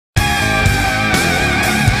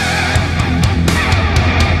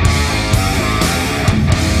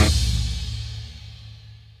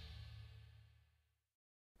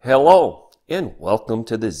Hello and welcome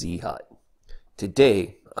to the Z Hut.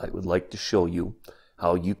 Today I would like to show you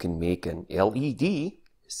how you can make an LED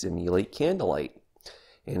simulate candlelight.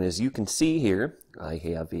 And as you can see here, I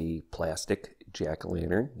have a plastic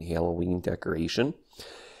jack-o'-lantern Halloween decoration,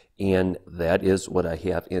 and that is what I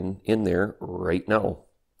have in there right now.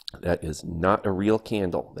 That is not a real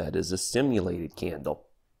candle. That is a simulated candle.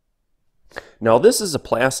 Now this is a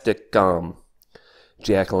plastic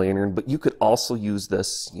jack-o'-lantern, but you could also use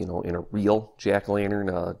this, in a real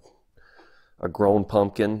jack-o'-lantern, a grown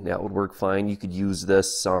pumpkin. That would work fine. You could use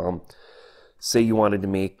this, say you wanted to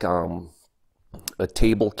make a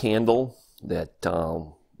table candle that,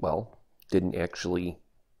 well, didn't actually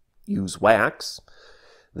use wax.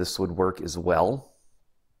 This would work as well.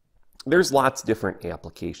 There's lots of different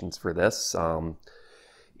applications for this.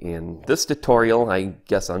 In this tutorial, I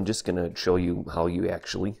guess I'm just going to show you how you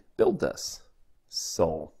actually build this.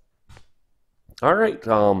 So, all right.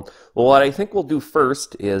 Well, what I think we'll do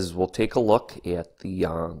first is we'll take a look at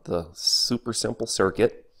the super simple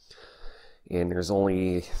circuit. And there's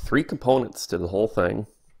only 3 components to the whole thing.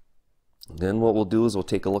 Then what we'll do is we'll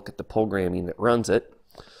take a look at the programming that runs it,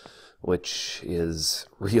 which is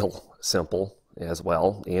real simple as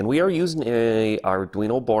well. And we are using a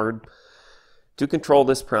Arduino board to control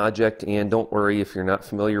this project. And don't worry if you're not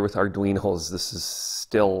familiar with Arduinos, this is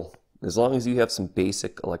still, as long as you have some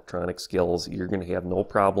basic electronic skills, you're going to have no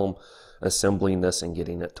problem assembling this and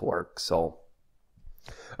getting it to work. So,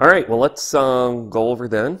 all right, well, let's go over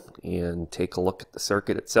then and take a look at the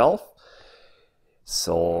circuit itself.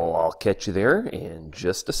 So I'll catch you there in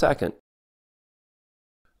just a second.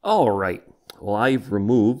 All right, well, I've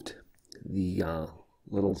removed the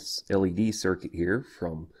little LED circuit here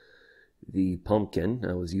from the pumpkin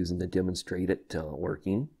I was using to demonstrate it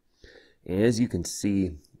working. As you can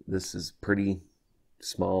see, this is pretty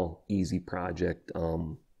small, easy project.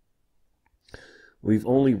 We've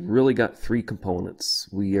only really got 3 components.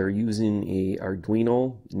 We are using a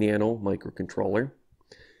Arduino Nano microcontroller.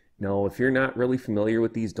 Now, if you're not really familiar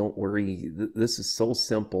with these, don't worry. This is so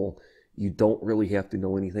simple. You don't really have to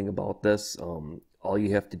know anything about this. All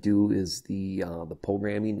you have to do is the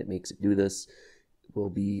programming that makes it do this will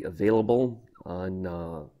be available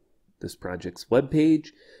on this project's webpage,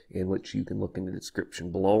 in which you can look in the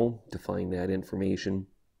description below to find that information.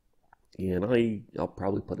 And I'll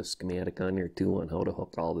probably put a schematic on there too on how to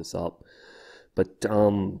hook all this up. But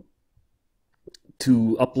to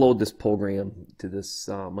upload this program to this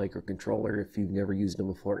microcontroller, if you've never used them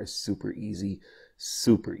before, is super easy,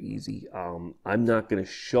 super easy. I'm not going to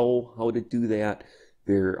show how to do that.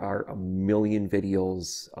 There are a million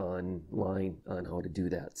videos online on how to do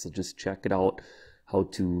that. So just check it out, how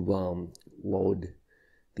to load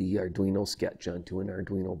the Arduino Sketch onto an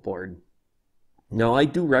Arduino board. Now, I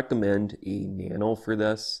do recommend a Nano for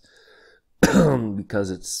this because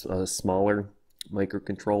it's a smaller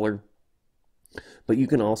microcontroller. But you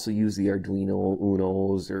can also use the Arduino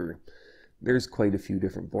Unos, or there's quite a few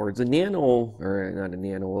different boards. A Nano, or not a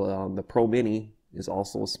Nano, the Pro Mini is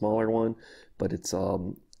also a smaller one, but it's a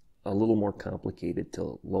little more complicated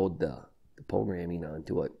to load the programming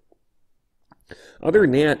onto it. Other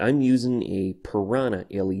than that, I'm using a Piranha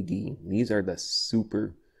LED. These are the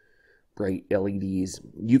super bright LEDs.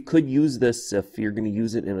 You could use this if you're going to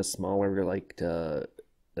use it in a smaller, like a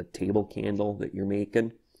table candle that you're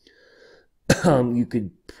making. You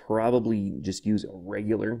could probably just use a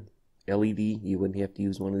regular LED. You wouldn't have to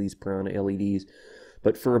use one of these Piranha LEDs.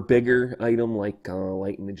 But for a bigger item like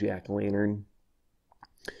lighting the jack-o'-lantern,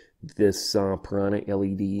 this Piranha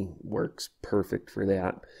LED works perfect for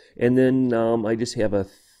that. And then I just have a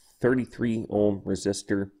 33 ohm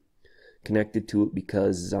resistor connected to it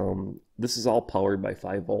because this is all powered by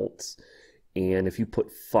 5 volts. And if you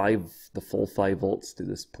put the full 5 volts to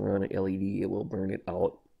this Piranha LED, it will burn it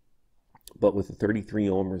out. But with a 33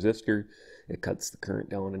 ohm resistor, it cuts the current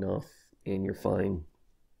down enough and you're fine.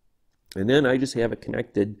 And then I just have it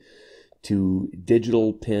connected to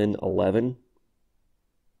digital pin 11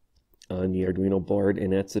 on the Arduino board,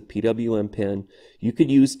 and that's a PWM pin. You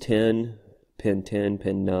could use 10, pin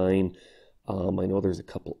 9. I know there's a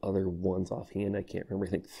couple other ones offhand. I can't remember. I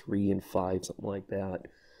think 3 and 5, something like that.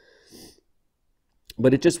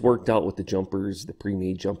 But it just worked out with the jumpers, the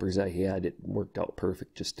pre-made jumpers I had. It worked out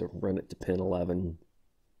perfect just to run it to pin 11.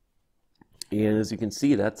 And as you can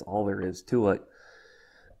see, that's all there is to it.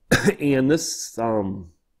 And this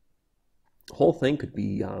whole thing could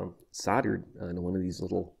be soldered on one of these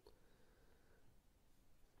little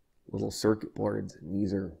circuit boards. And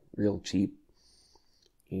these are real cheap.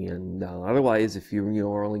 And otherwise, if you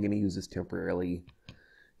are only going to use this temporarily,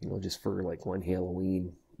 just for like one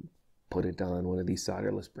Halloween, put it on one of these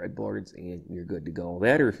solderless breadboards and you're good to go.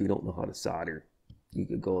 That, or if you don't know how to solder, you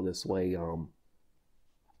could go this way.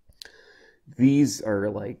 These are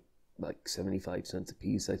like 75 cents a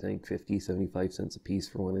piece, I think, 50, 75 cents a piece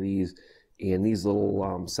for one of these. And these little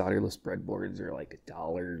solderless breadboards are like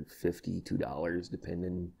 $1.50, $2,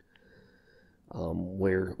 depending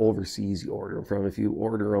where overseas you order them from. If you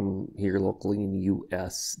order them here locally in the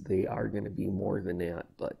US, they are going to be more than that.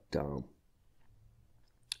 But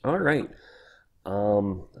all right,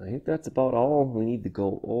 I think that's about all we need to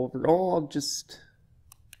go over. Oh, I'll just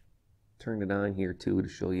turn it on here too to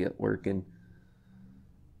show you it working.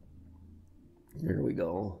 There we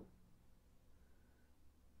go.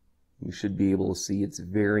 You should be able to see it's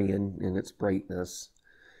varying in its brightness.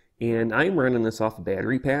 And I'm running this off a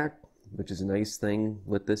battery pack, which is a nice thing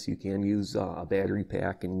with this. You can use a battery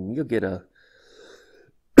pack and you'll get a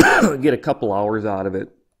get a couple hours out of it.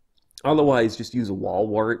 Otherwise, just use a wall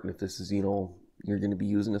wart. And if this is, you're going to be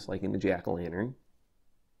using this like in the jack-o'-lantern,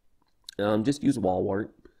 just use a wall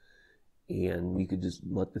wart. And you could just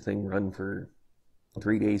let the thing run for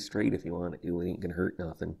 3 days straight if you want to. It ain't going to hurt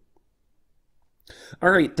nothing. All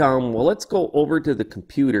right, well, let's go over to the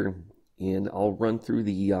computer and I'll run through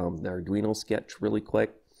the Arduino Sketch really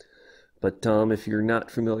quick. But if you're not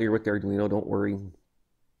familiar with the Arduino, don't worry.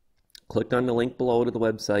 Click on the link below to the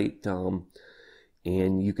website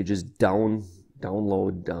and you could just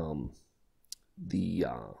download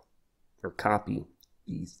or copy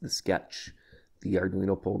the sketch, the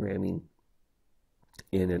Arduino programming,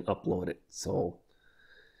 and then upload it. So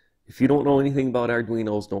if you don't know anything about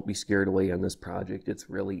Arduinos, don't be scared away on this project. It's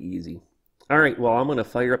really easy. All right, well, I'm going to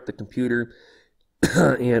fire up the computer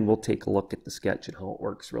and we'll take a look at the sketch and how it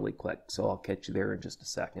works really quick. So I'll catch you there in just a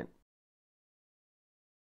second.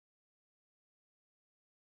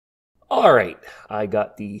 All right, I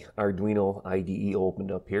got the Arduino IDE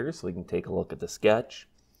opened up here so we can take a look at the sketch.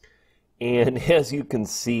 And as you can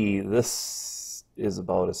see, this is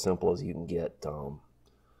about as simple as you can get.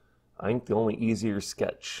 I think the only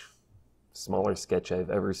smaller sketch I've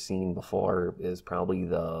ever seen before is probably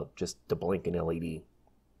just the blinking LED.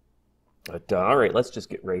 But all right, let's just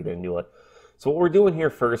get right into it. So what we're doing here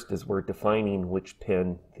first is we're defining which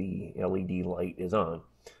pin the LED light is on.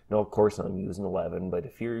 Now, of course, I'm using 11, but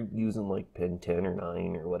if you're using like pin 10 or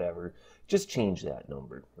 9 or whatever, just change that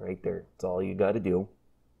number right there. That's all you got to do.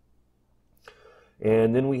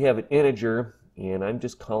 And then we have an integer, and I'm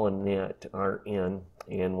just calling that Rn.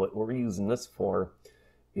 And what we're using this for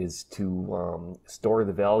is to store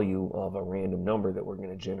the value of a random number that we're going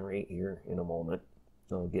to generate here in a moment.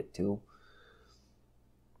 I'll get to.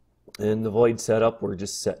 In the void setup, we're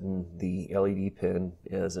just setting the LED pin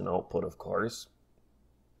as an output, of course.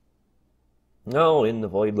 Now in the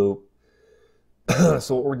void loop,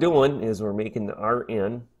 so what we're doing is we're making the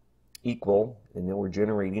Rn equal, and then we're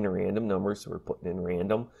generating a random number, so we're putting in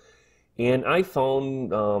random. And I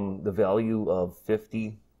found the value of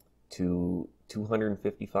 50 to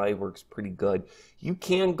 255 works pretty good. You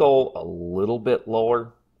can go a little bit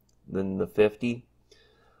lower than the 50,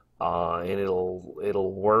 and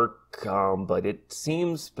it'll work, but it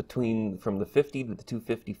seems from the 50 to the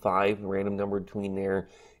 255, the random number between there,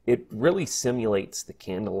 it really simulates the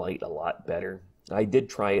candlelight a lot better. I did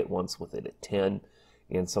try it once with it at 10,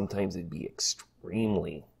 and sometimes it'd be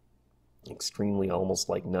extremely almost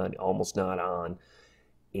not on.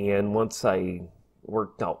 And once I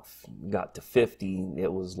got to 50,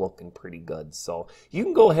 it was looking pretty good. So you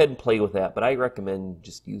can go ahead and play with that, but I recommend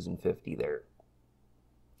just using 50 there.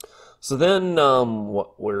 So then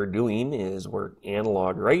what we're doing is we're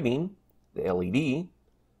analog writing the LED,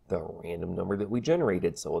 the random number that we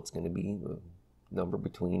generated. So it's going to be the number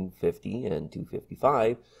between 50 and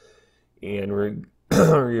 255. And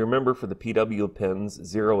remember, for the PW pins,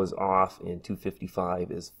 0 is off and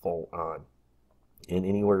 255 is full on. And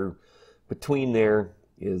anywhere between there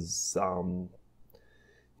is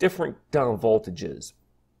different voltages.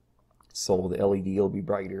 So the LED will be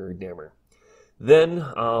brighter or dimmer. Then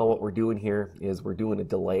what we're doing here is we're doing a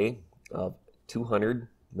delay of 200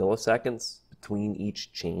 milliseconds between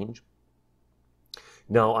each change.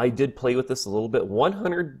 Now, I did play with this a little bit.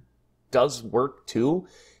 100 does work too,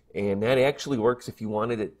 and that actually works if you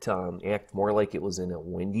wanted it to act more like it was in a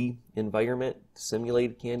windy environment,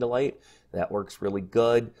 simulated candlelight. That works really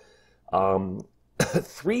good.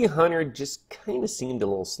 300 just kind of seemed a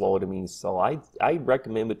little slow to me, so I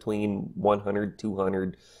recommend between 100,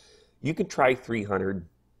 200. You can try 300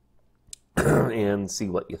 and see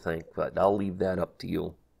what you think, but I'll leave that up to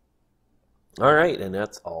you. All right, and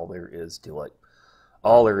that's all there is to it.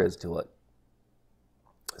 All there is to it.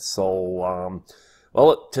 So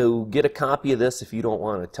Well, to get a copy of this, if you don't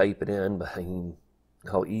want to type it in, but I mean,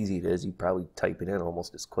 how easy it is, you probably type it in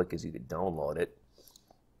almost as quick as you could download it.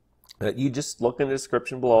 You just look in the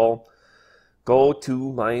description below, go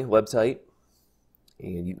to my website,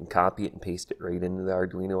 and you can copy it and paste it right into the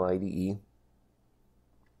Arduino IDE.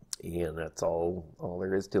 And that's all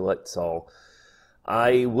there is to it. So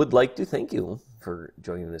I would like to thank you for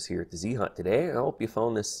joining us here at the Z-Hut today. I hope you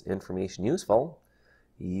found this information useful.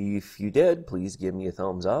 If you did, please give me a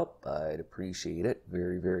thumbs up. I'd appreciate it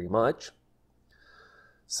very, very much.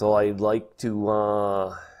 So I'd like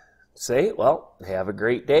to say, well, have a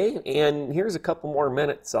great day. And here's a couple more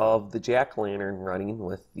minutes of the jack-o'-lantern running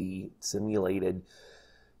with the simulated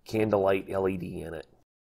candlelight LED in it.